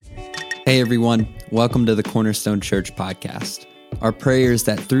Hey everyone, welcome to the Cornerstone Church podcast. Our prayer is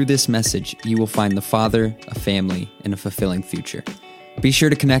that through this message, you will find the Father, a family, and a fulfilling future. Be sure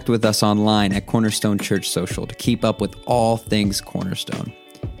to connect with us online at Cornerstone Church Social to keep up with all things Cornerstone.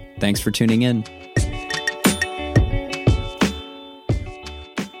 Thanks for tuning in.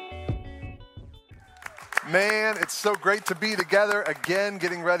 Man, it's so great to be together again,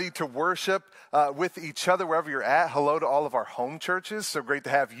 getting ready to worship with each other wherever you're at. Hello to all of our home churches. So great to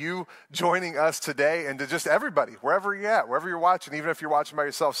have you joining us today, and to just everybody, wherever you're at, wherever you're watching, even if you're watching by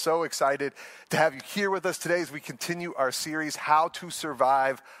yourself. So excited to have you here with us today as we continue our series, How to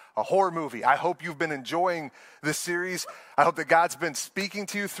Survive a Horror Movie. I hope you've been enjoying this series. I hope that God's been speaking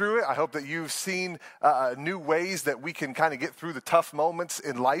to you through it. I hope that you've seen new ways that we can kind of get through the tough moments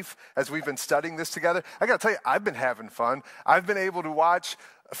in life as we've been studying this together. I got to tell you, I've been having fun. I've been able to watch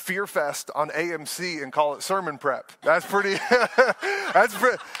Fear Fest on AMC and call it sermon prep. That's pretty,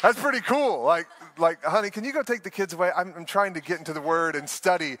 that's pretty cool. Like, honey, can you go take the kids away? I'm trying to get into the Word and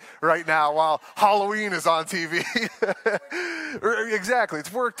study right now while Halloween is on TV. Exactly,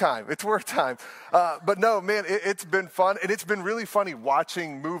 it's work time. But no, man, it's been fun, and it's been really funny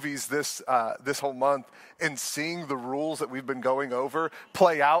watching movies this whole month and seeing the rules that we've been going over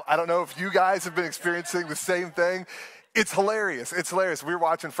play out. I don't know if you guys have been experiencing the same thing. It's hilarious. We were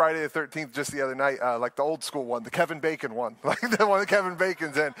watching Friday the 13th just the other night, like the old school one, the Kevin Bacon one, like the one that Kevin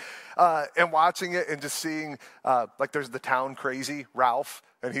Bacon's in, and watching it and just seeing, like there's the town crazy Ralph,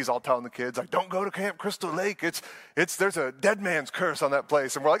 and he's all telling the kids, like, don't go to Camp Crystal Lake. There's a dead man's curse on that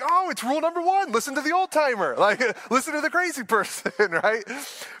place. And we're like, oh, it's rule number one. Listen to the old timer. Like, listen to the crazy person, right?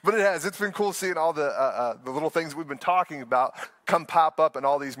 But it's been cool seeing all the little things we've been talking about come pop up in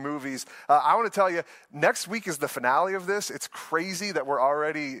all these movies. I want to tell you, next week is the finale of this. It's crazy that we're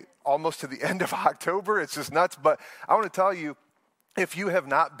already almost to the end of October. It's just nuts. But I want to tell you, if you have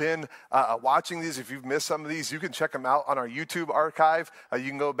not been watching these, if you've missed some of these, you can check them out on our YouTube archive. You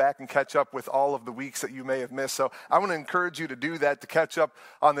can go back and catch up with all of the weeks that you may have missed. So I want to encourage you to do that, to catch up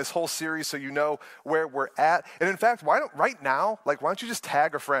on this whole series so you know where we're at. And in fact, why don't you just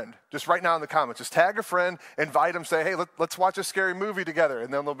tag a friend? Just right now in the comments, just tag a friend, invite them, say, hey, let's watch a scary movie together.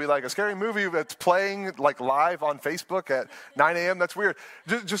 And then they'll be like, a scary movie that's playing like live on Facebook at 9 a.m., that's weird.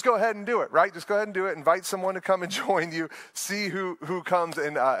 Just go ahead and do it, right? Just go ahead and do it. Invite someone to come and join you. See who comes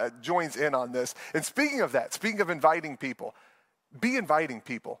and joins in on this. And speaking of inviting people, be inviting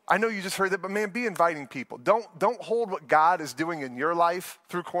people. I know you just heard that, but man, be inviting people. Don't hold what God is doing in your life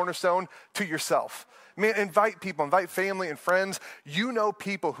through Cornerstone to yourself. Man, invite people, invite family and friends. You know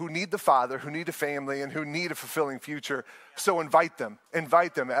people who need the Father, who need a family, and who need a fulfilling future. So invite them.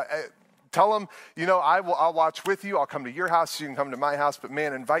 Tell them, I'll watch with you. I'll come to your house. You can come to my house. But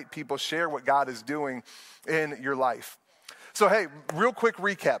man, invite people. Share what God is doing in your life. So hey, real quick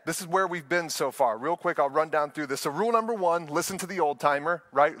recap. This is where we've been so far. Real quick, I'll run down through this. So rule number one, listen to the old timer,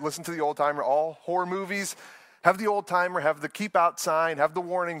 right? Listen to the old timer. All horror movies have the old timer, have the keep out sign, have the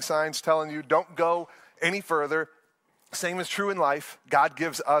warning signs telling you don't go any further. Same is true in life. God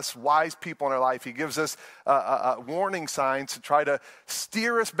gives us wise people in our life. He gives us warning signs to try to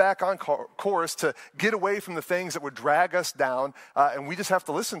steer us back on course, to get away from the things that would drag us down, and we just have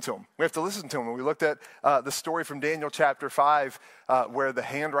to listen to them. We have to listen to them. And we looked at the story from Daniel chapter 5, where the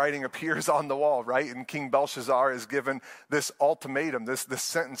handwriting appears on the wall, right? And King Belshazzar is given this ultimatum, this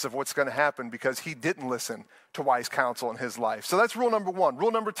sentence of what's going to happen because he didn't listen to wise counsel in his life. So that's rule number one.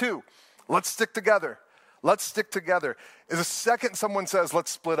 Rule number two, let's stick together. Let's stick together. The second someone says,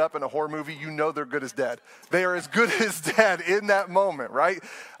 let's split up in a horror movie, you know they're good as dead. They are as good as dead in that moment, right?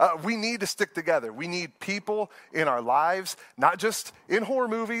 We need to stick together. We need people in our lives, not just in horror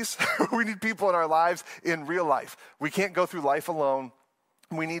movies. We need people in our lives in real life. We can't go through life alone.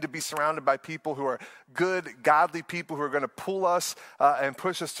 We need to be surrounded by people who are good, godly people who are going to pull us and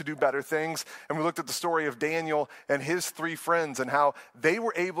push us to do better things. And we looked at the story of Daniel and his three friends and how they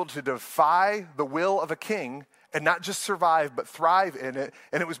were able to defy the will of a king and not just survive, but thrive in it.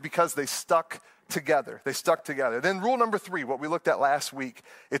 And it was because they stuck together. Then rule number three, what we looked at last week,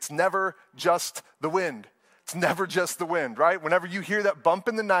 it's never just the wind. It's never just the wind, right? Whenever you hear that bump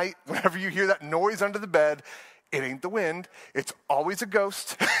in the night, whenever you hear that noise under the bed, it ain't the wind. It's always a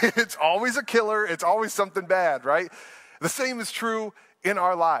ghost. It's always a killer. It's always something bad, right? The same is true in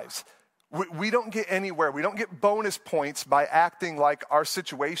our lives. We don't get anywhere. We don't get bonus points by acting like our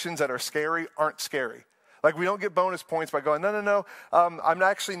situations that are scary aren't scary. Like we don't get bonus points by going, no, I'm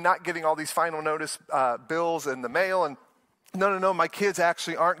actually not getting all these final notice bills in the mail. And no, my kids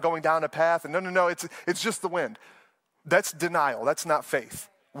actually aren't going down a path. And no, it's just the wind. That's denial. That's not faith.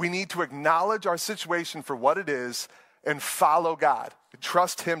 We need to acknowledge our situation for what it is and follow God.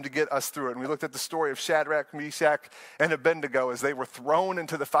 Trust him to get us through it. And we looked at the story of Shadrach, Meshach, and Abednego as they were thrown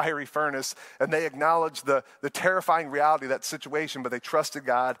into the fiery furnace, and they acknowledged the terrifying reality of that situation, but they trusted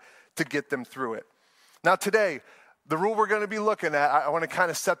God to get them through it. Now today, the rule we're going to be looking at, I want to kind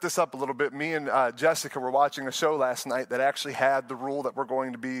of set this up a little bit. Me and Jessica were watching a show last night that actually had the rule that we're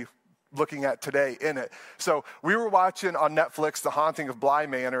going to be looking at today in it. So we were watching on Netflix, The Haunting of Bly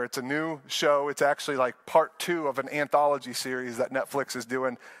Manor. It's a new show. It's actually like part 2 of an anthology series that Netflix is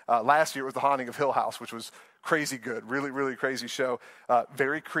doing. Last year it was The Haunting of Hill House, which was crazy good, really, really crazy show.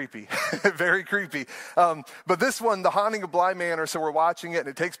 Very creepy, very creepy. But this one, The Haunting of Bly Manor, so we're watching it, and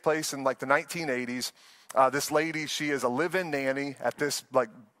it takes place in like the 1980s. This lady, she is a live-in nanny at this like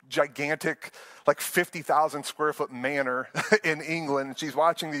gigantic, like 50,000 square foot manor in England. She's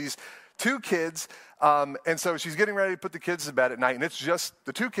watching these 2 kids, and so she's getting ready to put the kids to bed at night, and it's just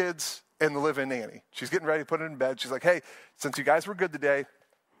the 2 kids and the live-in nanny. She's getting ready to put them in bed. She's like, hey, since you guys were good today,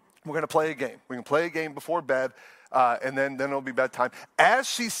 we're going to play a game. We can play a game before bed, and then it'll be bedtime. As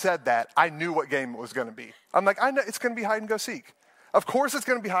she said that, I knew what game it was going to be. I'm like, I know it's going to be hide and go seek. Of course it's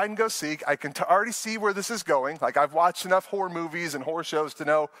going to be hide and go seek. I can already see where this is going. Like, I've watched enough horror movies and horror shows to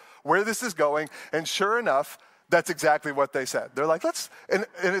know where this is going, and sure enough, that's exactly what they said. They're like, and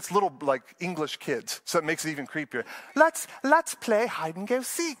it's little like English kids, so it makes it even creepier. Let's play hide and go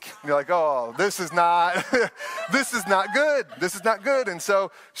seek. And you're like, oh, this is not, this is not good. This is not good. And so,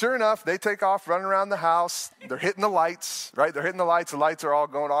 sure enough, they take off, running around the house. They're hitting the lights, right? They're hitting the lights. The lights are all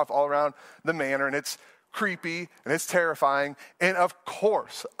going off all around the manor, and it's creepy and it's terrifying. And of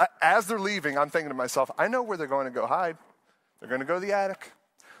course, as they're leaving, I'm thinking to myself, I know where they're going to go hide. They're going to go to the attic.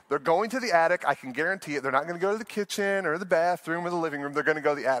 They're going to the attic. I can guarantee it. They're not going to go to the kitchen or the bathroom or the living room. They're going to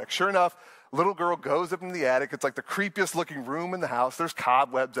go to the attic. Sure enough, little girl goes up in the attic. It's like the creepiest looking room in the house. There's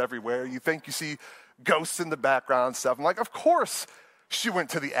cobwebs everywhere. You think you see ghosts in the background and stuff. I'm like, of course she went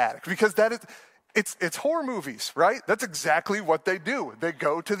to the attic, because that is, it's horror movies, right? That's exactly what they do. They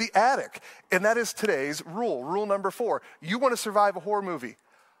go to the attic. And that is today's rule. Rule number 4. You want to survive a horror movie,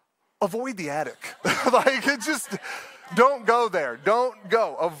 avoid the attic. Like, it just, don't go there. Don't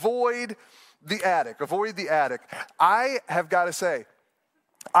go. Avoid the attic. Avoid the attic. I have got to say,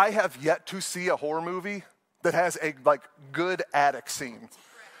 I have yet to see a horror movie that has a like good attic scene.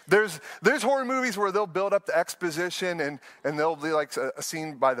 There's horror movies where they'll build up the exposition and they'll be like a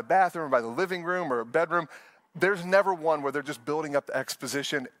scene by the bathroom or by the living room or a bedroom. There's never one where they're just building up the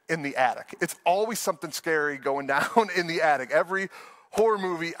exposition in the attic. It's always something scary going down in the attic. Every horror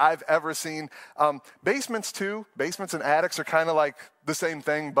movie I've ever seen. Basements too. Basements and attics are kind of like the same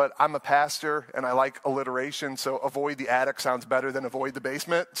thing, but I'm a pastor and I like alliteration, so avoid the attic sounds better than avoid the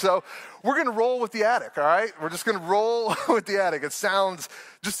basement. So we're going to roll with the attic, all right? We're just going to roll with the attic. It sounds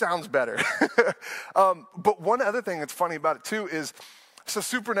better. But one other thing that's funny about it too is, so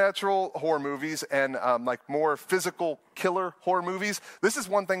supernatural horror movies and like more physical killer horror movies, this is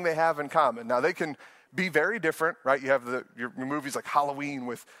one thing they have in common. Now they can be very different, right? You have your movies like Halloween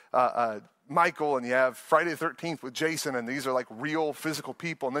with Michael, and you have Friday the 13th with Jason, and these are like real physical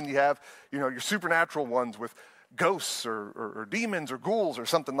people. And then you have, your supernatural ones with ghosts or demons or ghouls or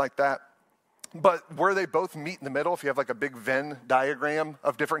something like that. But where they both meet in the middle, if you have like a big Venn diagram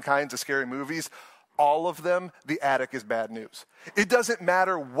of different kinds of scary movies, all of them, the attic is bad news. It doesn't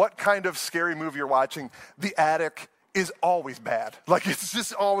matter what kind of scary movie you're watching, the attic is always bad. Like, it's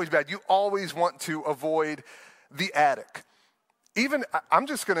just always bad. You always want to avoid the attic. Even, I'm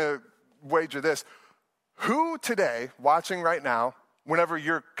just going to wager this. Who today, watching right now, whenever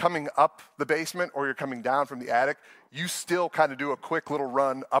you're coming up the basement or you're coming down from the attic, you still kind of do a quick little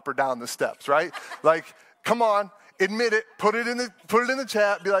run up or down the steps, right? Like, come on, admit it, put it in the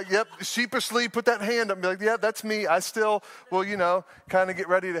chat, be like, yep, sheepishly put that hand up, be like, yeah, that's me. I still will, kind of get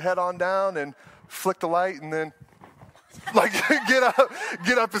ready to head on down and flick the light and then like get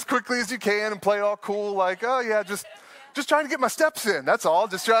up as quickly as you can and play all cool, like, oh yeah, just trying to get my steps in. That's all.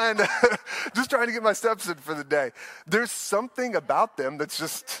 Just trying to get my steps in for the day. There's something about them that's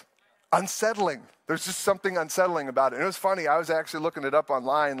just unsettling. There's just something unsettling about it. And it was funny. I was actually looking it up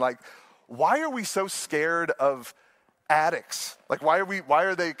online. Like, why are we so scared of attics? Like, why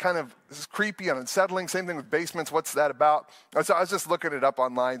are they kind of creepy and unsettling? Same thing with basements. What's that about? So I was just looking it up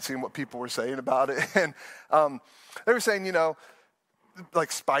online, seeing what people were saying about it. And they were saying,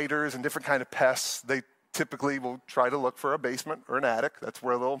 like spiders and different kind of pests, they typically will try to look for a basement or an attic. That's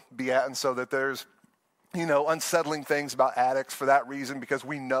where they'll be at. And so that there's, unsettling things about attics for that reason, because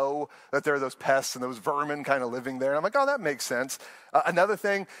we know that there are those pests and those vermin kind of living there. And I'm like, oh, that makes sense. Another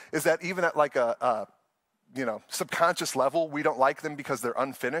thing is that even at like a subconscious level, we don't like them because they're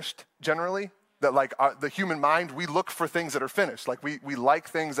unfinished generally. that like the human mind, we look for things that are finished. Like we like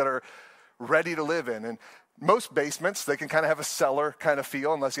things that are ready to live in. And most basements, they can kind of have a cellar kind of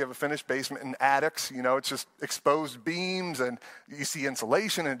feel unless you have a finished basement. In attics, it's just exposed beams and you see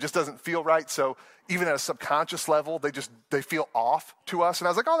insulation and it just doesn't feel right. So even at a subconscious level, they feel off to us. And I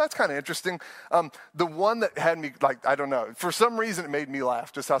was like, oh, that's kind of interesting. The one that had me like, I don't know, for some reason it made me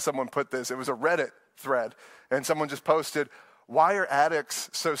laugh, just how someone put this. It was a Reddit thread and someone just posted, why are attics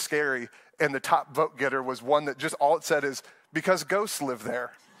so scary? And the top vote getter was one that just all it said is, because ghosts live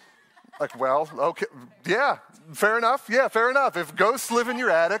there. Like, well, okay, yeah, fair enough. Yeah, fair enough. If ghosts live in your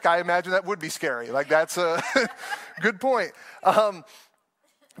attic, I imagine that would be scary. Like, that's a good point.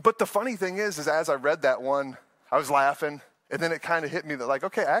 But the funny thing is as I read that one, I was laughing, and then it kind of hit me that, like,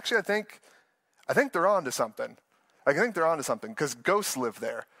 okay, actually, I think they're on to something. Like, I think they're on to something, because ghosts live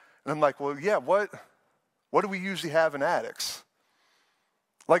there. And I'm like, well, yeah, what do we usually have in attics?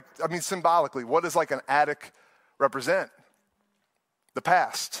 Like, I mean, symbolically, what does, like, an attic represent? The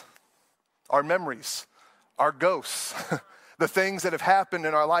past. Our memories, our ghosts, the things that have happened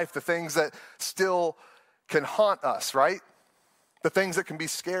in our life, the things that still can haunt us, right? The things that can be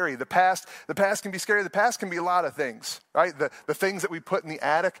scary. The past can be scary. The past can be a lot of things, right? The things that we put in the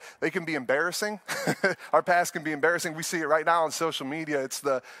attic, they can be embarrassing. Our past can be embarrassing. We see it right now on social media. It's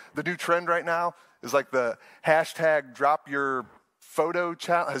the new trend right now is like the hashtag drop your photo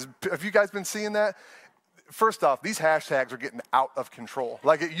challenge. Have you guys been seeing that? First off, these hashtags are getting out of control.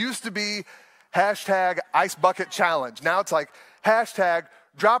 Like it used to be hashtag ice bucket challenge. Now it's like hashtag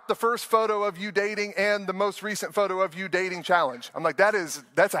drop the first photo of you dating and the most recent photo of you dating challenge. I'm like, that's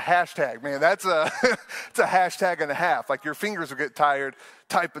a hashtag, man. It's a hashtag and a half. Like your fingers will get tired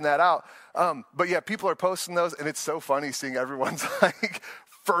typing that out. But yeah, people are posting those and it's so funny seeing everyone's like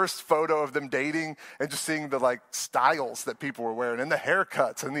first photo of them dating and just seeing the like styles that people were wearing and the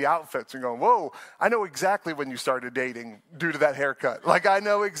haircuts and the outfits and going, whoa, I know exactly when you started dating due to that haircut. Like I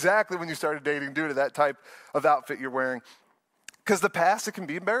know exactly when you started dating due to that type of outfit you're wearing. Because the past, it can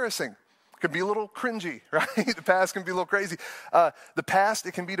be embarrassing. It can be a little cringy, right? The past can be a little crazy. The past,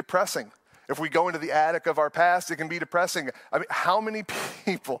 it can be depressing. If we go into the attic of our past, it can be depressing. I mean, how many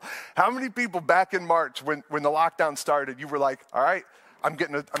people back in March when the lockdown started, you were like, all right, I'm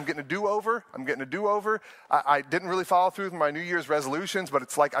getting a do-over. I didn't really follow through with my New Year's resolutions, but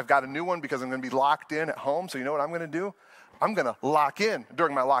it's like I've got a new one because I'm going to be locked in at home. So you know what I'm going to do? I'm going to lock in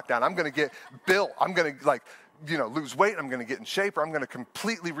during my lockdown. I'm going to get built. I'm going to lose weight. I'm going to get in shape, or I'm going to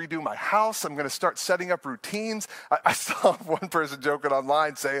completely redo my house. I'm going to start setting up routines. I saw one person joking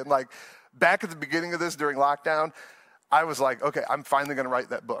online saying, like, back at the beginning of this during lockdown, I was like, okay, I'm finally going to write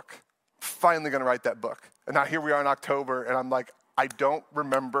that book. And now here we are in October, and I'm like, I don't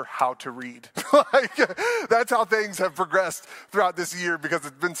remember how to read. Like, that's how things have progressed throughout this year because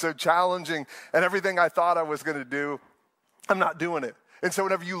it's been so challenging, and everything I thought I was going to do, I'm not doing it. And so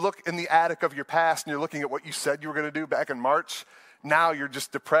whenever you look in the attic of your past and you're looking at what you said you were going to do back in March, now you're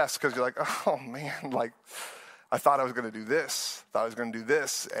just depressed because you're like, oh man, like I thought I was going to do this,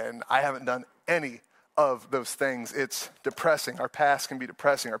 and I haven't done any of those things. It's depressing. Our past can be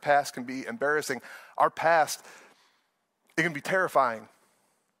depressing. Our past can be embarrassing. Our past, it can be terrifying.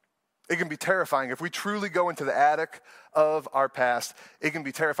 It can be terrifying. If we truly go into the attic of our past, it can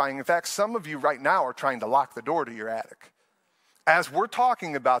be terrifying. In fact, some of you right now are trying to lock the door to your attic. As we're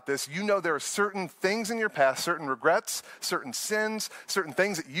talking about this, you know there are certain things in your past, certain regrets, certain sins, certain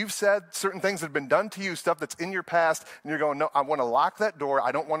things that you've said, certain things that have been done to you, stuff that's in your past, and you're going, no, I want to lock that door.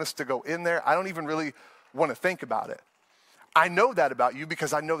 I don't want us to go in there. I don't even really want to think about it. I know that about you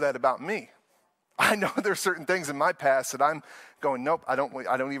because I know that about me. I know there's certain things in my past that I'm going, nope, I don't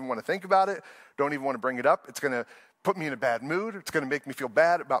even want to think about it, don't even want to bring it up. It's going to put me in a bad mood. It's going to make me feel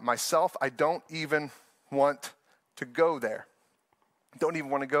bad about myself. I don't even want to go there. Don't even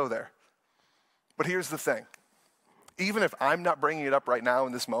want to go there. But here's the thing. Even if I'm not bringing it up right now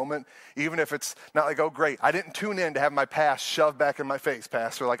in this moment, even if it's not like, oh, great, I didn't tune in to have my past shoved back in my face,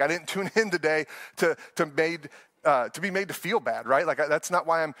 Pastor. Like, I didn't tune in today to be made to feel bad, right? Like, that's not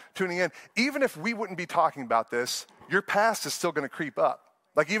why I'm tuning in. Even if we wouldn't be talking about this, your past is still going to creep up.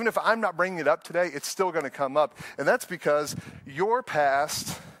 Like, even if I'm not bringing it up today, it's still going to come up. And that's because your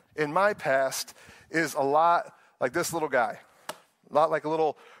past and my past is a lot like this little guy. A lot like a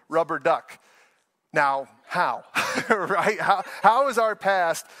little rubber duck. Now, how? Right? How is our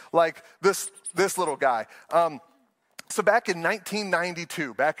past like this little guy? So back in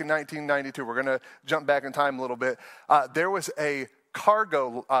 1992, we're going to jump back in time a little bit. There was a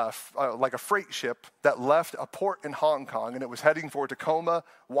cargo, like a freight ship that left a port in Hong Kong, and it was heading for Tacoma,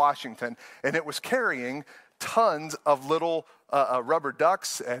 Washington, and it was carrying tons of little rubber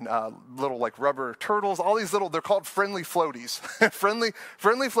ducks and little like rubber turtles, all these little, they're called friendly floaties. friendly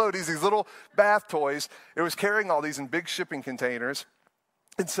floaties, these little bath toys. It was carrying all these in big shipping containers.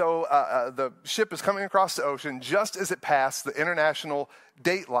 And so the ship is coming across the ocean just as it passed the international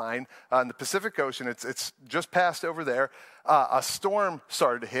date line in the Pacific Ocean. It's just passed over there. A storm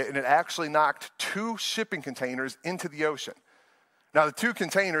started to hit, and it actually knocked 2 shipping containers into the ocean. Now, the 2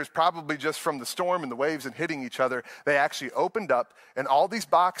 containers, probably just from the storm and the waves and hitting each other, they actually opened up, and all these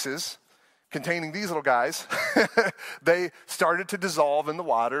boxes containing these little guys, they started to dissolve in the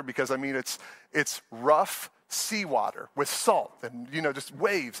water because, I mean, it's rough seawater with salt and, just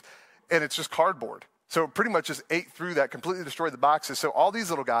waves, and it's just cardboard. So it pretty much just ate through that, completely destroyed the boxes. So all these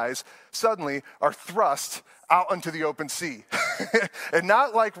little guys suddenly are thrust out into the open sea. And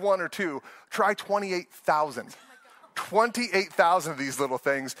not like 1 or 2, try 28,000. 28,000 of these little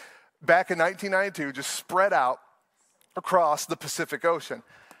things back in 1992 just spread out across the Pacific Ocean.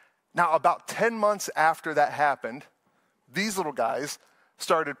 Now, about 10 months after that happened, these little guys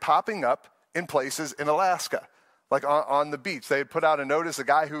started popping up in places in Alaska, like on the beach. They had put out a notice. A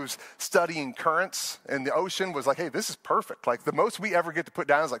guy who's studying currents in the ocean was like, hey, this is perfect. Like the most we ever get to put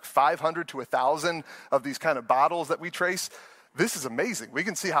down is like 500 to 1,000 of these kind of bottles that we trace. This is amazing. We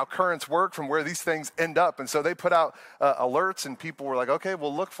can see how currents work from where these things end up. And so they put out alerts, and people were like, okay,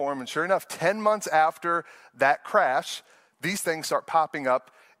 we'll look for them. And sure enough, 10 months after that crash, these things start popping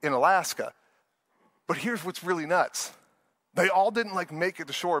up in Alaska. But here's what's really nuts. They all didn't make it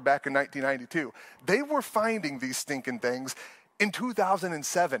to shore back in 1992. They were finding these stinking things in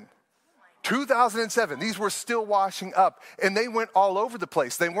 2007. 2007, these were still washing up, and they went all over the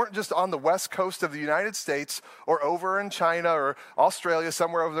place. They weren't just on the west coast of the United States or over in China or Australia,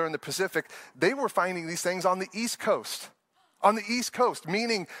 somewhere over there in the Pacific. They were finding these things on the East Coast. On the East Coast,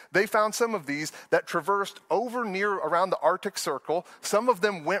 meaning they found some of these that traversed over near around the Arctic Circle. Some of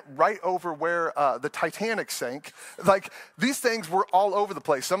them went right over where the Titanic sank. Like, these things were all over the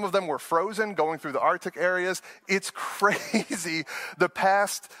place. Some of them were frozen, going through the Arctic areas. It's crazy the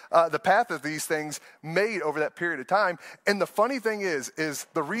path that these things made over that period of time. And the funny thing is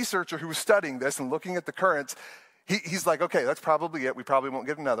the researcher who was studying this and looking at the currents, he's like, okay, that's probably it. We probably won't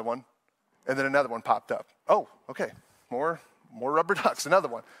get another one. And then another one popped up. Oh, okay, more rubber ducks, another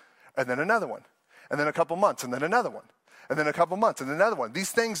one, and then another one, and then a couple months, and then another one, and then a couple months, and then another one.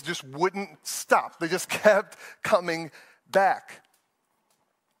 These things just wouldn't stop. They just kept coming back.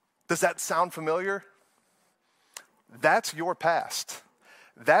 Does that sound familiar? That's your past.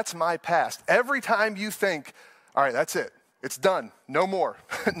 That's my past. Every time you think, all right, that's it. It's done. No more.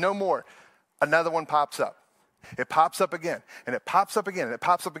 No more. Another one pops up. It pops up again, and it pops up again, and it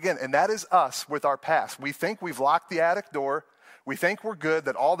pops up again. And that is us with our past. We think we've locked the attic door. We think we're good,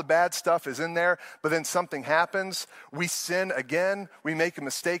 that all the bad stuff is in there, but then something happens. We sin again. We make a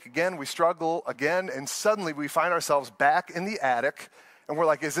mistake again. We struggle again, and suddenly we find ourselves back in the attic, and we're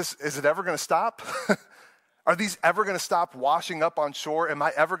like, is it ever going to stop? Are these ever going to stop washing up on shore? Am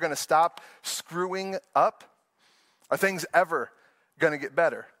I ever going to stop screwing up? Are things ever going to get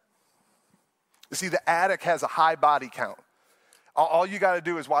better? You see, the attic has a high body count. All you got to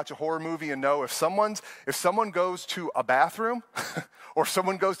do is watch a horror movie and know if someone goes to a bathroom or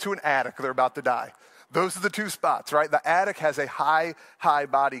someone goes to an attic, they're about to die. Those are the two spots, right? The attic has a high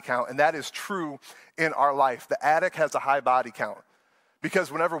body count, and that is true in our life. The attic has a high body count.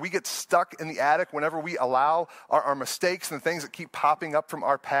 Because whenever we get stuck in the attic, whenever we allow our mistakes and the things that keep popping up from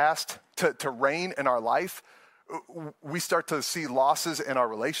our past to reign in our life, we start to see losses in our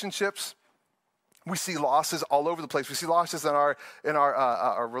relationships. We see losses all over the place. We see losses in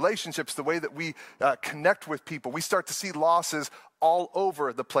our relationships, the way that we connect with people. We start to see losses all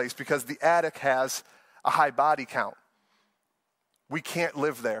over the place because the attic has a high body count. We can't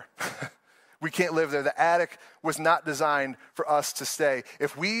live there. We can't live there. The attic was not designed for us to stay.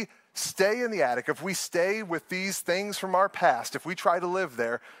 If we stay in the attic, if we stay with these things from our past, if we try to live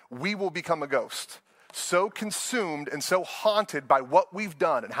there, we will become a ghost. So consumed and so haunted by what we've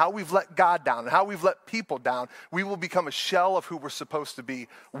done and how we've let God down and how we've let people down, we will become a shell of who we're supposed to be.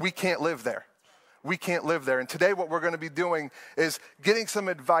 We can't live there. We can't live there. And today what we're going to be doing is getting some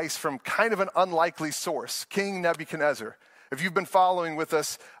advice from kind of an unlikely source, King Nebuchadnezzar. If you've been following with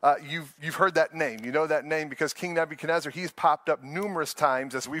us, you've heard that name. You know that name because King Nebuchadnezzar, he's popped up numerous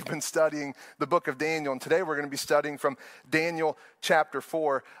times as we've been studying the book of Daniel. And today we're going to be studying from Daniel chapter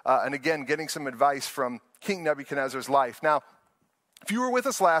 4, and again, getting some advice from King Nebuchadnezzar's life. Now, If you were with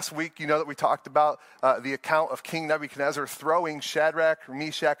us last week, you know that we talked about the account of King Nebuchadnezzar throwing Shadrach,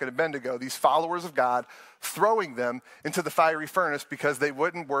 Meshach, and Abednego, these followers of God, throwing them into the fiery furnace because they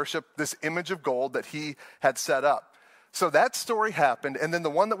wouldn't worship this image of gold that he had set up. So that story happened, and then the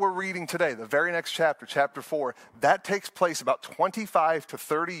one that we're reading today, the very next chapter, chapter 4, that takes place about 25 to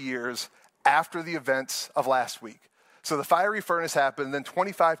 30 years after the events of last week. So the fiery furnace happened, and then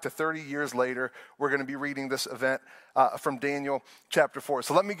 25 to 30 years later, we're going to be reading this event from Daniel chapter 4.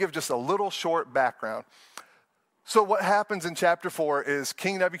 So let me give just a little short background. So what happens in chapter 4 is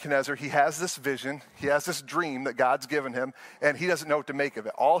King Nebuchadnezzar, he has this vision, he has this dream that God's given him, and he doesn't know what to make of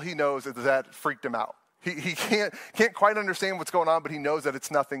it. All he knows is that it freaked him out. He can't quite understand what's going on, but he knows that it's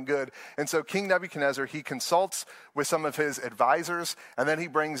nothing good. And so King Nebuchadnezzar, he consults with some of his advisors, and then he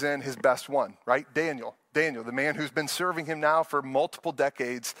brings in his best one, right? Daniel, the man who's been serving him now for multiple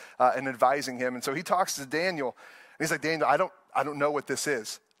decades and advising him. And so he talks to Daniel, and he's like, Daniel, I don't know what this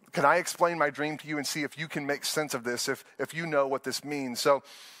is. Can I explain my dream to you and see if you can make sense of this, if you know what this means? So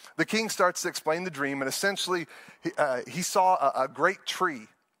the king starts to explain the dream, and essentially he saw a great tree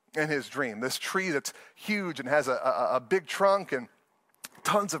in his dream, this tree that's huge and has a big trunk and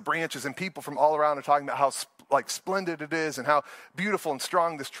tons of branches, and people from all around are talking about how splendid it is and how beautiful and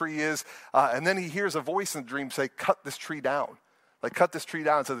strong this tree is. And then he hears a voice in the dream say, cut this tree down. Cut this tree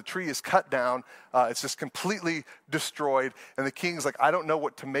down. So the tree is cut down. It's just completely destroyed. And the king's like, I don't know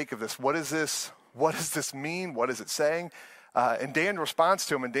what to make of this. What is this? What does this mean? What is it saying? And Daniel responds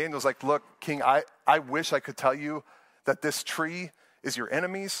to him, and Daniel's like, look, king, I wish I could tell you that this tree is your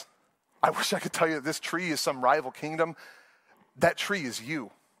enemies. I wish I could tell you that this tree is some rival kingdom. That tree is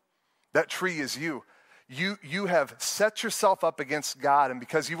you. That tree is you. You have set yourself up against God, and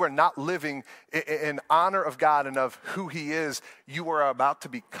because you are not living in honor of God and of who he is, you are about to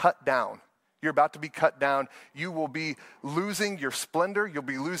be cut down. You're about to be cut down. You will be losing your splendor. You'll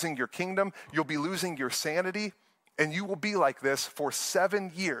be losing your kingdom. You'll be losing your sanity. And you will be like this for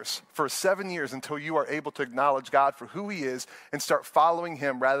 7 years, until you are able to acknowledge God for who he is and start following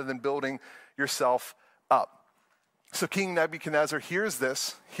him rather than building yourself up. So King Nebuchadnezzar hears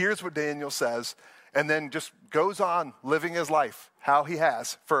this, hears what Daniel says, and then just goes on living his life how he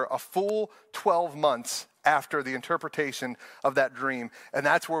has for a full 12 months after the interpretation of that dream. And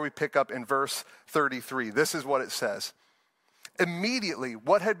that's where we pick up in verse 33. This is what it says. Immediately,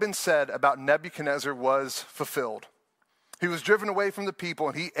 what had been said about Nebuchadnezzar was fulfilled. He was driven away from the people,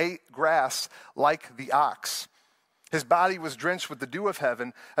 and he ate grass like the ox. His body was drenched with the dew of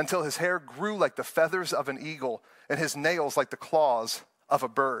heaven until his hair grew like the feathers of an eagle and his nails like the claws of a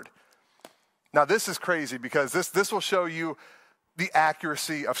bird. Now, this is crazy because this will show you the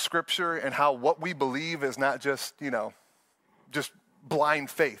accuracy of Scripture and how what we believe is not just, just blind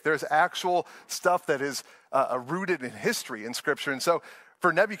faith. There's actual stuff that is rooted in history in Scripture. And so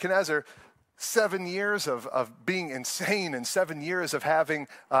for Nebuchadnezzar, 7 years of being insane and 7 years of having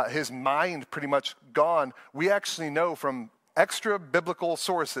his mind pretty much gone, we actually know from extra biblical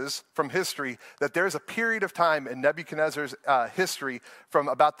sources from history that there's a period of time in Nebuchadnezzar's history from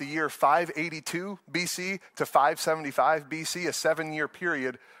about the year 582 BC to 575 BC, a 7-year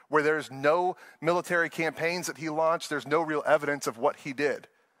period where there's no military campaigns that he launched. There's no real evidence of what he did.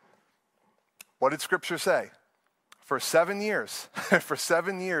 What did Scripture say? For 7 years,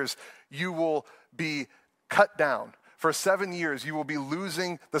 you will be cut down. For 7 years, you will be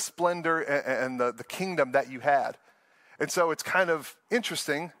losing the splendor and the kingdom that you had. And so it's kind of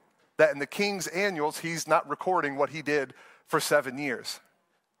interesting that in the king's annuals, he's not recording what he did for 7 years.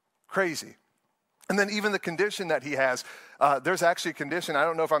 Crazy. And then even the condition that he has, there's actually a condition, I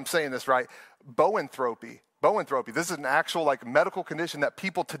don't know if I'm saying this right, boanthropy. This is an actual medical condition that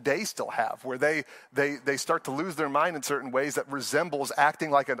people today still have, where they start to lose their mind in certain ways that resembles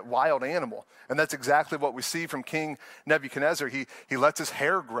acting like a wild animal. And that's exactly what we see from King Nebuchadnezzar. He lets his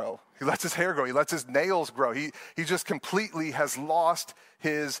hair grow. He lets his nails grow. He just completely has lost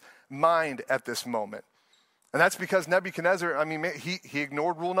his mind at this moment. And that's because Nebuchadnezzar, he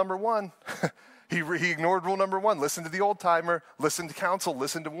ignored rule number one. He ignored rule number one. Listen to the old timer, listen to counsel,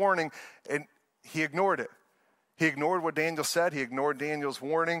 listen to warning, and he ignored it. He ignored what Daniel said. He ignored Daniel's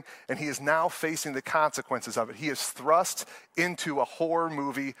warning, and he is now facing the consequences of it. He is thrust into a horror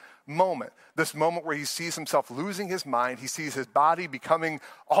movie moment. This moment where he sees himself losing his mind. He sees his body becoming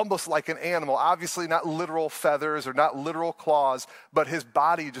almost like an animal. Obviously not literal feathers or not literal claws, but his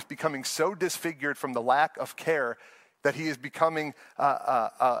body just becoming so disfigured from the lack of care that he is becoming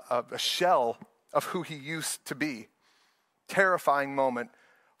a shell of who he used to be. Terrifying moment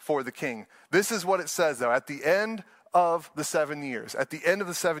for the king. This is what it says, though, at the end of the 7 years. At the end of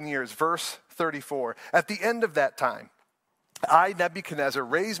the 7 years, verse 34. At the end of that time, I, Nebuchadnezzar,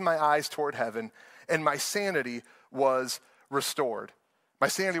 raised my eyes toward heaven, and my sanity was restored. My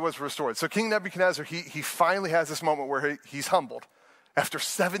sanity was restored. So King Nebuchadnezzar, he finally has this moment where he's humbled. After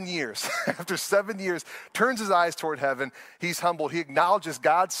 7 years, turns his eyes toward heaven, he's humbled. He acknowledges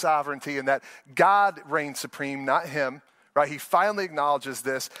God's sovereignty and that God reigns supreme, not him, right? He finally acknowledges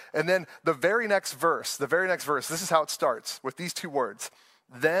this. And then the very next verse, this is how it starts with these two words.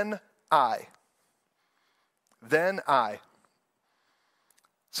 Then I.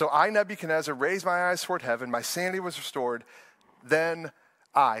 So I, Nebuchadnezzar, raised my eyes toward heaven. My sanity was restored. Then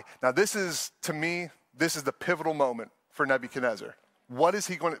I. Now this is, to me, this is the pivotal moment for Nebuchadnezzar. What is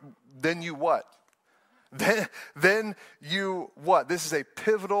he going to, then you what? Then you what? This is a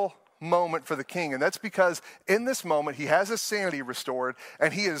pivotal moment for the king. And that's because in this moment, he has his sanity restored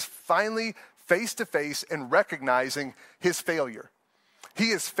and he is finally face to face and recognizing his failure.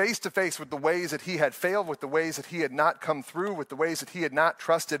 He is face to face with the ways that he had failed, with the ways that he had not come through, with the ways that he had not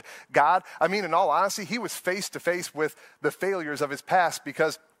trusted God. I mean, in all honesty, he was face to face with the failures of his past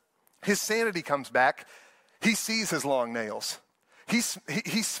because his sanity comes back. He sees his long nails. He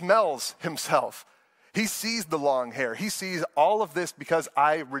smells himself. He sees the long hair. He sees all of this because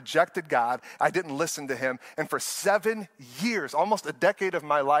I rejected God. I didn't listen to him. And for 7 years, almost a decade of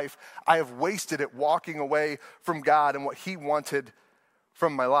my life, I have wasted it walking away from God and what he wanted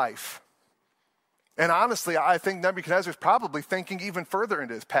from my life. And honestly, I think Nebuchadnezzar is probably thinking even further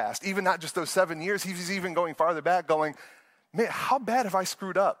into his past, even not just those 7 years. He's even going farther back going, man, how bad have I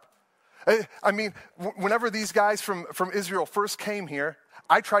screwed up? I mean, whenever these guys from Israel first came here,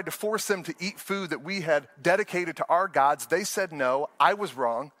 I tried to force them to eat food that we had dedicated to our gods. They said no. I was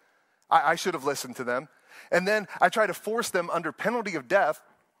wrong. I should have listened to them. And then I tried to force them under penalty of death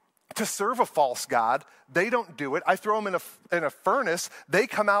to serve a false god. They don't do it. I throw them in a furnace. They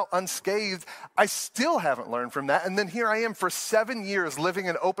come out unscathed. I still haven't learned from that. And then here I am for 7 years living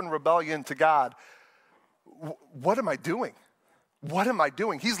in open rebellion to God. What am I doing? What am I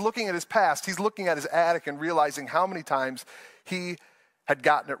doing? He's looking at his past. He's looking at his attic and realizing how many times he had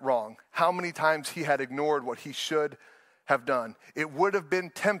gotten it wrong, how many times he had ignored what he should have done. It would have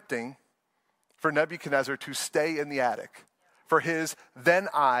been tempting for Nebuchadnezzar to stay in the attic, for his then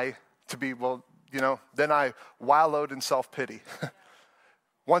I to be, then I wallowed in self-pity.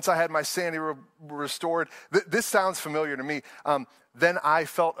 Once I had my sanity restored, this sounds familiar to me. Then I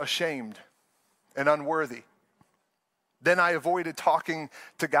felt ashamed and unworthy. Then I avoided talking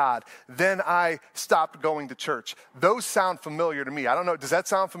to God. Then I stopped going to church. Those sound familiar to me. I don't know, does that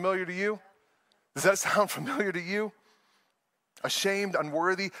sound familiar to you? Does that sound familiar to you? Ashamed,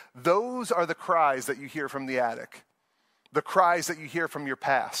 unworthy. Those are the cries that you hear from the attic. The cries that you hear from your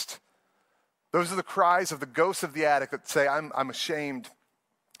past. Those are the cries of the ghosts of the attic that say, I'm ashamed,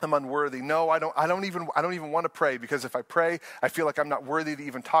 I'm unworthy. No, I don't even want to pray because if I pray, I feel like I'm not worthy to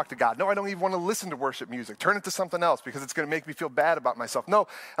even talk to God. No, I don't even want to listen to worship music. Turn it to something else because it's going to make me feel bad about myself. No,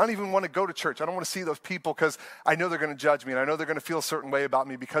 I don't even want to go to church. I don't want to see those people because I know they're going to judge me and I know they're going to feel a certain way about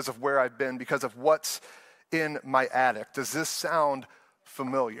me because of where I've been, because of what's in my attic. Does this sound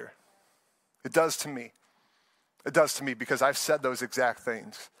familiar? It does to me. It does to me because I've said those exact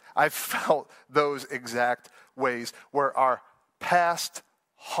things. I've felt those exact ways where our past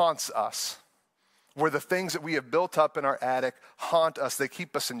haunts us, where the things that we have built up in our attic haunt us. They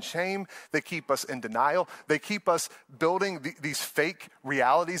keep us in shame. They keep us in denial. They keep us building these fake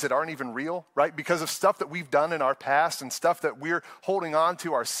realities that aren't even real, right? Because of stuff that we've done in our past and stuff that we're holding on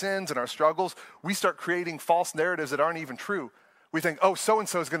to, our sins and our struggles, we start creating false narratives that aren't even true. We think, oh,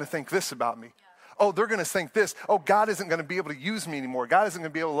 so-and-so is going to think this about me. Oh, they're going to think this. Oh, God isn't going to be able to use me anymore. God isn't going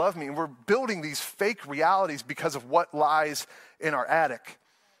to be able to love me. And we're building these fake realities because of what lies in our attic.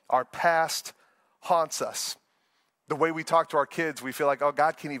 Our past haunts us. The way we talk to our kids, we feel like, oh,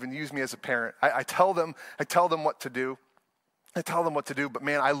 God can't even use me as a parent. I tell them what to do. But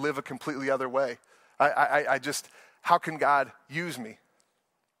man, I live a completely other way. How can God use me?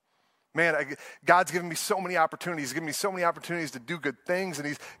 Man, God's given me so many opportunities. He's given me so many opportunities to do good things, and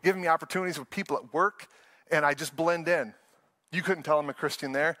he's given me opportunities with people at work, and I just blend in. You couldn't tell I'm a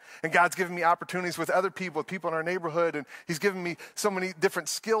Christian there. And God's given me opportunities with other people, with people in our neighborhood, and he's given me so many different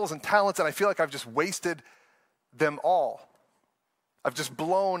skills and talents, and I feel like I've just wasted them all. I've just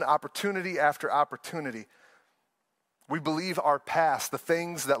blown opportunity after opportunity. We believe our past, the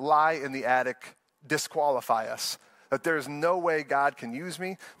things that lie in the attic, disqualify us. That there's no way God can use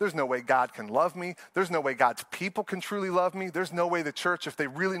me. There's no way God can love me. There's no way God's people can truly love me. There's no way the church, if they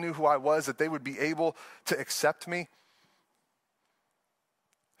really knew who I was, that they would be able to accept me.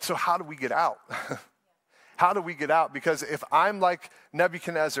 So how do we get out? How do we get out? Because if I'm like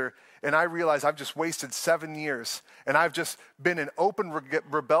Nebuchadnezzar and I realize I've just wasted 7 years and I've just been in open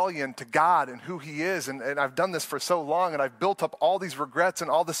rebellion to God and who he is, and I've done this for so long and I've built up all these regrets and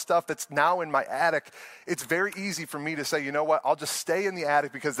all this stuff that's now in my attic, it's very easy for me to say, you know what, I'll just stay in the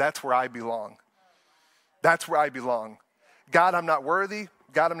attic because that's where I belong. That's where I belong. God, I'm not worthy.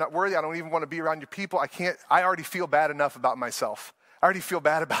 God, I'm not worthy. I don't even want to be around your people. I already feel bad enough about myself. I already feel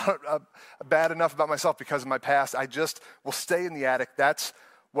bad enough about myself because of my past. I just will stay in the attic. That's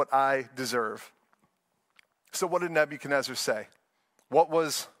what I deserve. So what did Nebuchadnezzar say? What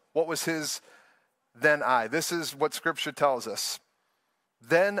was his then I? This is what Scripture tells us.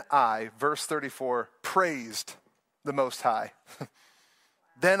 Then I, verse 34, praised the Most High.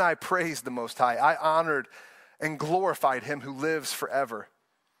 Then I praised the Most High. I honored and glorified him who lives forever.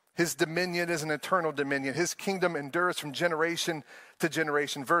 His dominion is an eternal dominion. His kingdom endures from generation to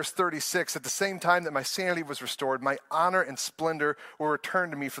generation. Verse 36, at the same time that my sanity was restored, my honor and splendor were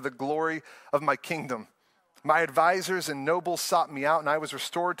returned to me for the glory of my kingdom. My advisors and nobles sought me out, and I was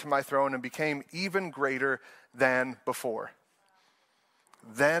restored to my throne and became even greater than before.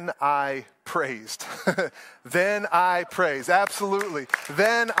 Then I praised. Then I praised. Absolutely.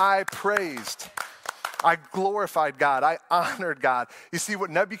 Then I praised. I glorified God. I honored God. You see, what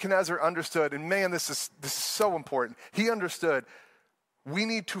Nebuchadnezzar understood, and man, this is so important. He understood we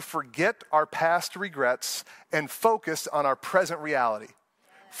need to forget our past regrets and focus on our present reality.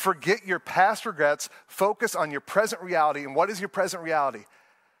 Forget your past regrets. Focus on your present reality. And what is your present reality?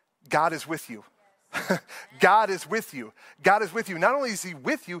 God is with you. God is with you. God is with you. Not only is he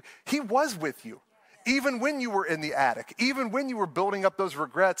with you, he was with you. Even when you were in the attic, even when you were building up those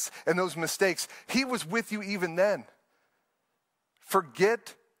regrets and those mistakes, he was with you even then.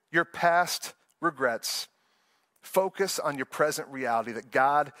 Forget your past regrets. Focus on your present reality that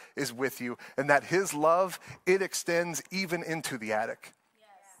God is with you and that his love, it extends even into the attic.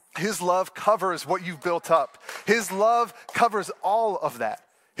 His love covers what you've built up. His love covers all of that.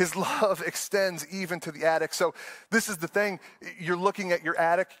 His love extends even to the attic. So this is the thing. You're looking at your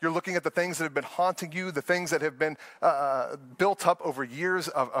attic. You're looking at the things that have been haunting you, the things that have been built up over years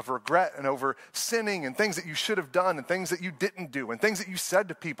of regret and over sinning and things that you should have done and things that you didn't do and things that you said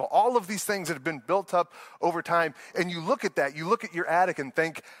to people. All of these things that have been built up over time. And you look at that. You look at your attic and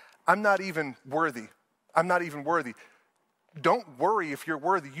think, I'm not even worthy. I'm not even worthy. Don't worry if you're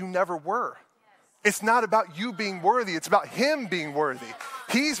worthy. You never were. It's not about you being worthy. It's about him being worthy.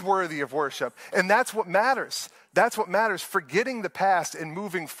 He's worthy of worship. And that's what matters. That's what matters. Forgetting the past and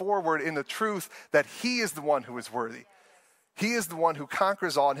moving forward in the truth that he is the one who is worthy. He is the one who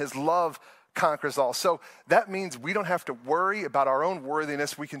conquers all, and his love conquers all. So that means we don't have to worry about our own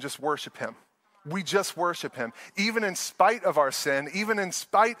worthiness. We can just worship him. We just worship him. Even in spite of our sin, even in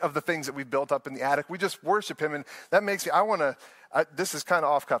spite of the things that we built up in the attic, we just worship him. And that makes me, this is kind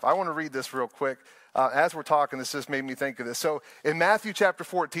of off cuff. I want to read this real quick. As we're talking, this just made me think of this. So in Matthew chapter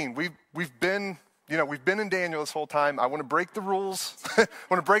 14, we've been in Daniel this whole time. I want to break the rules. I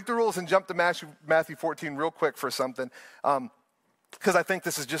want to break the rules and jump to Matthew 14 real quick for something. Because I think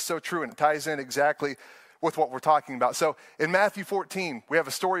this is just so true and it ties in exactly with what we're talking about. So in Matthew 14, we have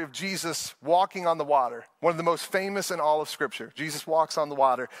a story of Jesus walking on the water, one of the most famous in all of Scripture. Jesus walks on the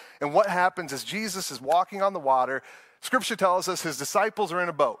water. And what happens is Jesus is walking on the water. Scripture tells us his disciples are in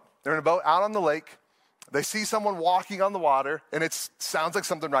a boat. They're in a boat out on the lake. They see someone walking on the water, and it sounds like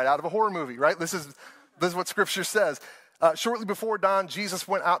something right out of a horror movie, right? This is what Scripture says. Shortly before dawn, Jesus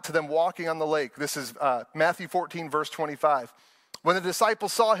went out to them walking on the lake. This is Matthew 14, verse 25. When the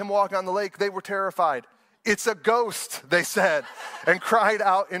disciples saw him walking on the lake, they were terrified. It's a ghost, they said, and cried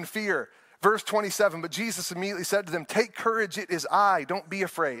out in fear. Verse 27, but Jesus immediately said to them, take courage, it is I, don't be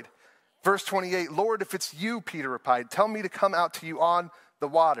afraid. Verse 28, Lord, if it's you, Peter replied, tell me to come out to you on the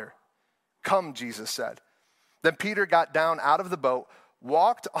water. Come, Jesus said. Then Peter got down out of the boat,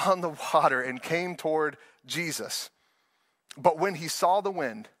 walked on the water, and came toward Jesus. But when he saw the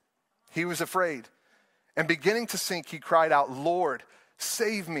wind, he was afraid. And beginning to sink, he cried out, Lord,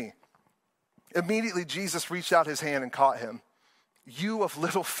 save me. Immediately, Jesus reached out his hand and caught him. You of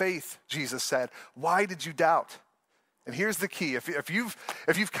little faith, Jesus said, why did you doubt? And here's the key. If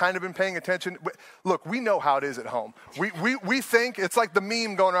you've kind of been paying attention, look, we know how it is at home. We think, it's like the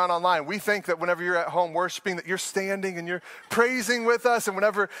meme going around online. We think that whenever you're at home worshiping, that you're standing and you're praising with us. And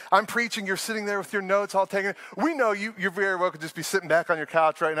whenever I'm preaching, you're sitting there with your notes all taken. We know you're very well could just be sitting back on your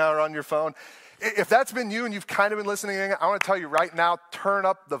couch right now or on your phone. If that's been you and you've kind of been listening, I want to tell you right now, turn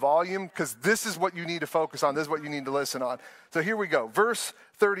up the volume because this is what you need to focus on. This is what you need to listen on. So here we go. Verse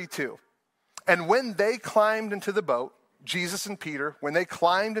 32. And when they climbed into the boat, Jesus and Peter, when they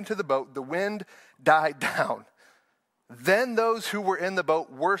climbed into the boat, the wind died down. Then those who were in the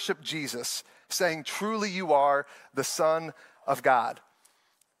boat worshiped Jesus, saying, "Truly you are the Son of God."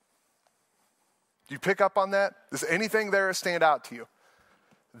 Do you pick up on that? Does anything there stand out to you?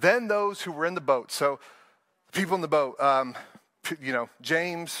 Then those who were in the boat, so people in the boat,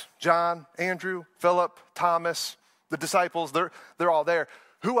 James, John, Andrew, Philip, Thomas, the disciples, they're all there.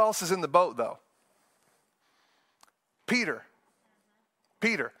 Who else is in the boat though? Peter.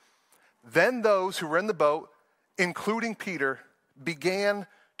 Then those who were in the boat, including Peter, began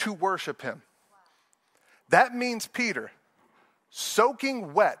to worship him. That means Peter,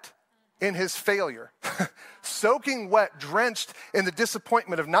 soaking wet in his failure, soaking wet, drenched in the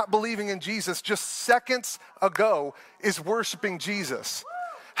disappointment of not believing in Jesus just seconds ago, is worshiping Jesus.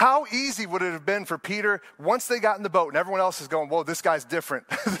 How easy would it have been for Peter, once they got in the boat and everyone else is going, whoa, this guy's different.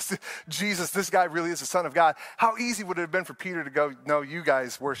 Jesus, this guy really is the Son of God. How easy would it have been for Peter to go, no, you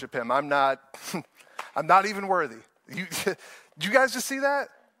guys worship him. I'm not even worthy. Did you guys just see that?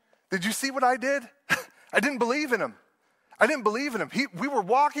 Did you see what I did? I didn't believe in him. We were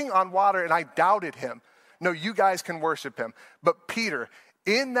walking on water and I doubted him. No, you guys can worship him. But Peter,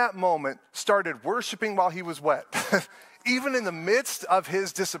 in that moment, started worshiping while he was wet. Even in the midst of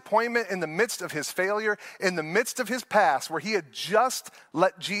his disappointment, in the midst of his failure, in the midst of his past, where he had just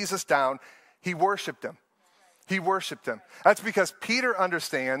let Jesus down, he worshiped him. That's because Peter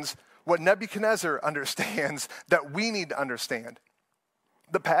understands what Nebuchadnezzar understands that we need to understand.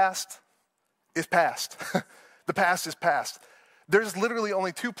 The past is past. The past is past. There's literally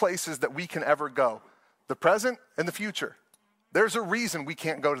only two places that we can ever go: the present and the future. There's a reason we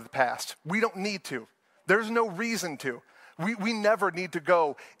can't go to the past. We don't need to. There's no reason to. We never need to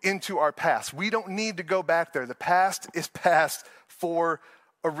go into our past. We don't need to go back there. The past is past for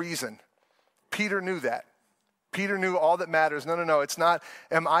a reason. Peter knew that. Peter knew all that matters. No, it's not,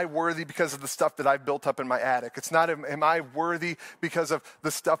 am I worthy because of the stuff that I've built up in my attic? It's not, am I worthy because of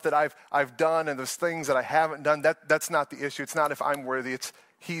the stuff that I've done and those things that I haven't done? That's not the issue. It's not if I'm worthy, it's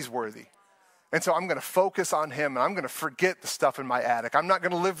he's worthy. And so I'm going to focus on him, and I'm going to forget the stuff in my attic. I'm not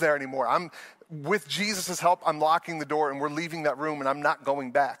going to live there anymore. With Jesus' help, I'm locking the door, and we're leaving that room, and I'm not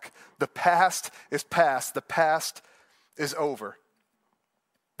going back. The past is past. The past is over.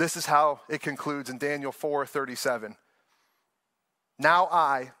 This is how it concludes in Daniel 4:37. Now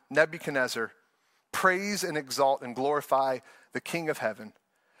I, Nebuchadnezzar, praise and exalt and glorify the King of heaven,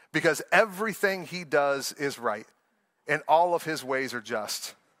 because everything he does is right, and all of his ways are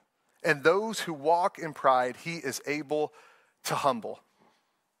just. And those who walk in pride, he is able to humble.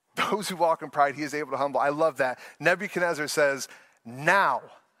 Those who walk in pride, he is able to humble. I love that. Nebuchadnezzar says, now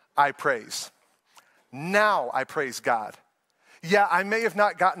I praise. Now I praise God. Yeah, I may have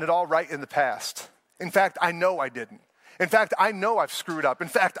not gotten it all right in the past. In fact, I know I didn't. In fact, I know I've screwed up. In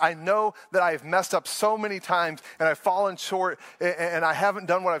fact, I know that I have messed up so many times and I've fallen short and I haven't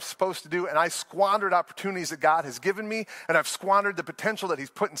done what I'm supposed to do, and I squandered opportunities that God has given me, and I've squandered the potential that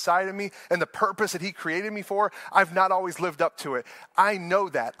he's put inside of me and the purpose that he created me for. I've not always lived up to it. I know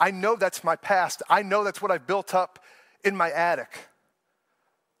that. I know that's my past. I know that's what I've built up in my attic.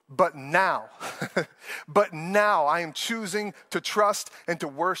 But now I am choosing to trust and to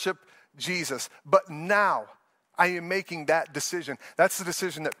worship Jesus. But now I am making that decision. That's the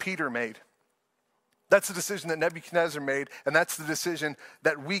decision that Peter made. That's the decision that Nebuchadnezzar made, and that's the decision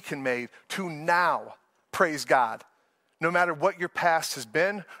that we can make to now praise God. No matter what your past has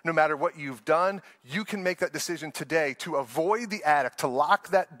been, no matter what you've done, you can make that decision today to avoid the attic, to lock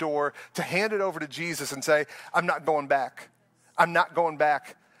that door, to hand it over to Jesus and say, I'm not going back. I'm not going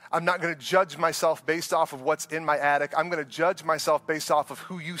back. I'm not going to judge myself based off of what's in my attic. I'm going to judge myself based off of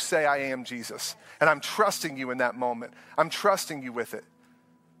who you say I am, Jesus. And I'm trusting you in that moment. I'm trusting you with it.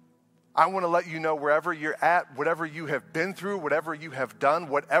 I want to let you know wherever you're at, whatever you have been through, whatever you have done,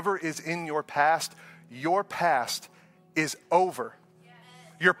 whatever is in your past is over.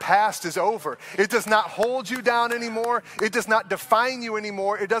 Your past is over. It does not hold you down anymore. It does not define you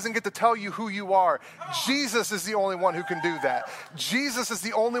anymore. It doesn't get to tell you who you are. Jesus is the only one who can do that. Jesus is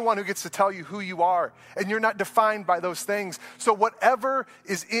the only one who gets to tell you who you are. And you're not defined by those things. So whatever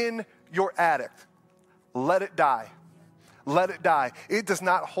is in your attic, let it die. Let it die. It does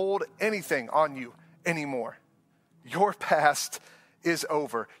not hold anything on you anymore. Your past is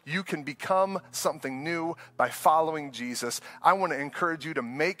over. You can become something new by following Jesus. I want to encourage you to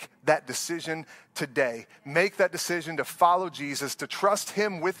make that decision today. Make that decision to follow Jesus, to trust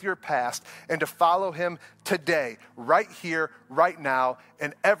him with your past, and to follow him today, right here, right now,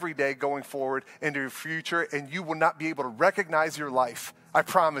 and every day going forward into your future, and you will not be able to recognize your life. I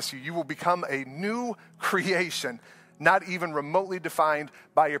promise you, you will become a new creation not even remotely defined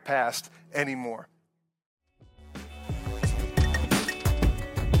by your past anymore.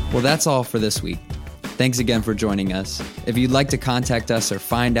 Well, that's all for this week. Thanks again for joining us. If you'd like to contact us or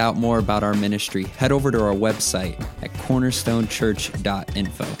find out more about our ministry, head over to our website at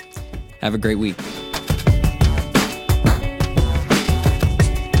cornerstonechurch.info. Have a great week.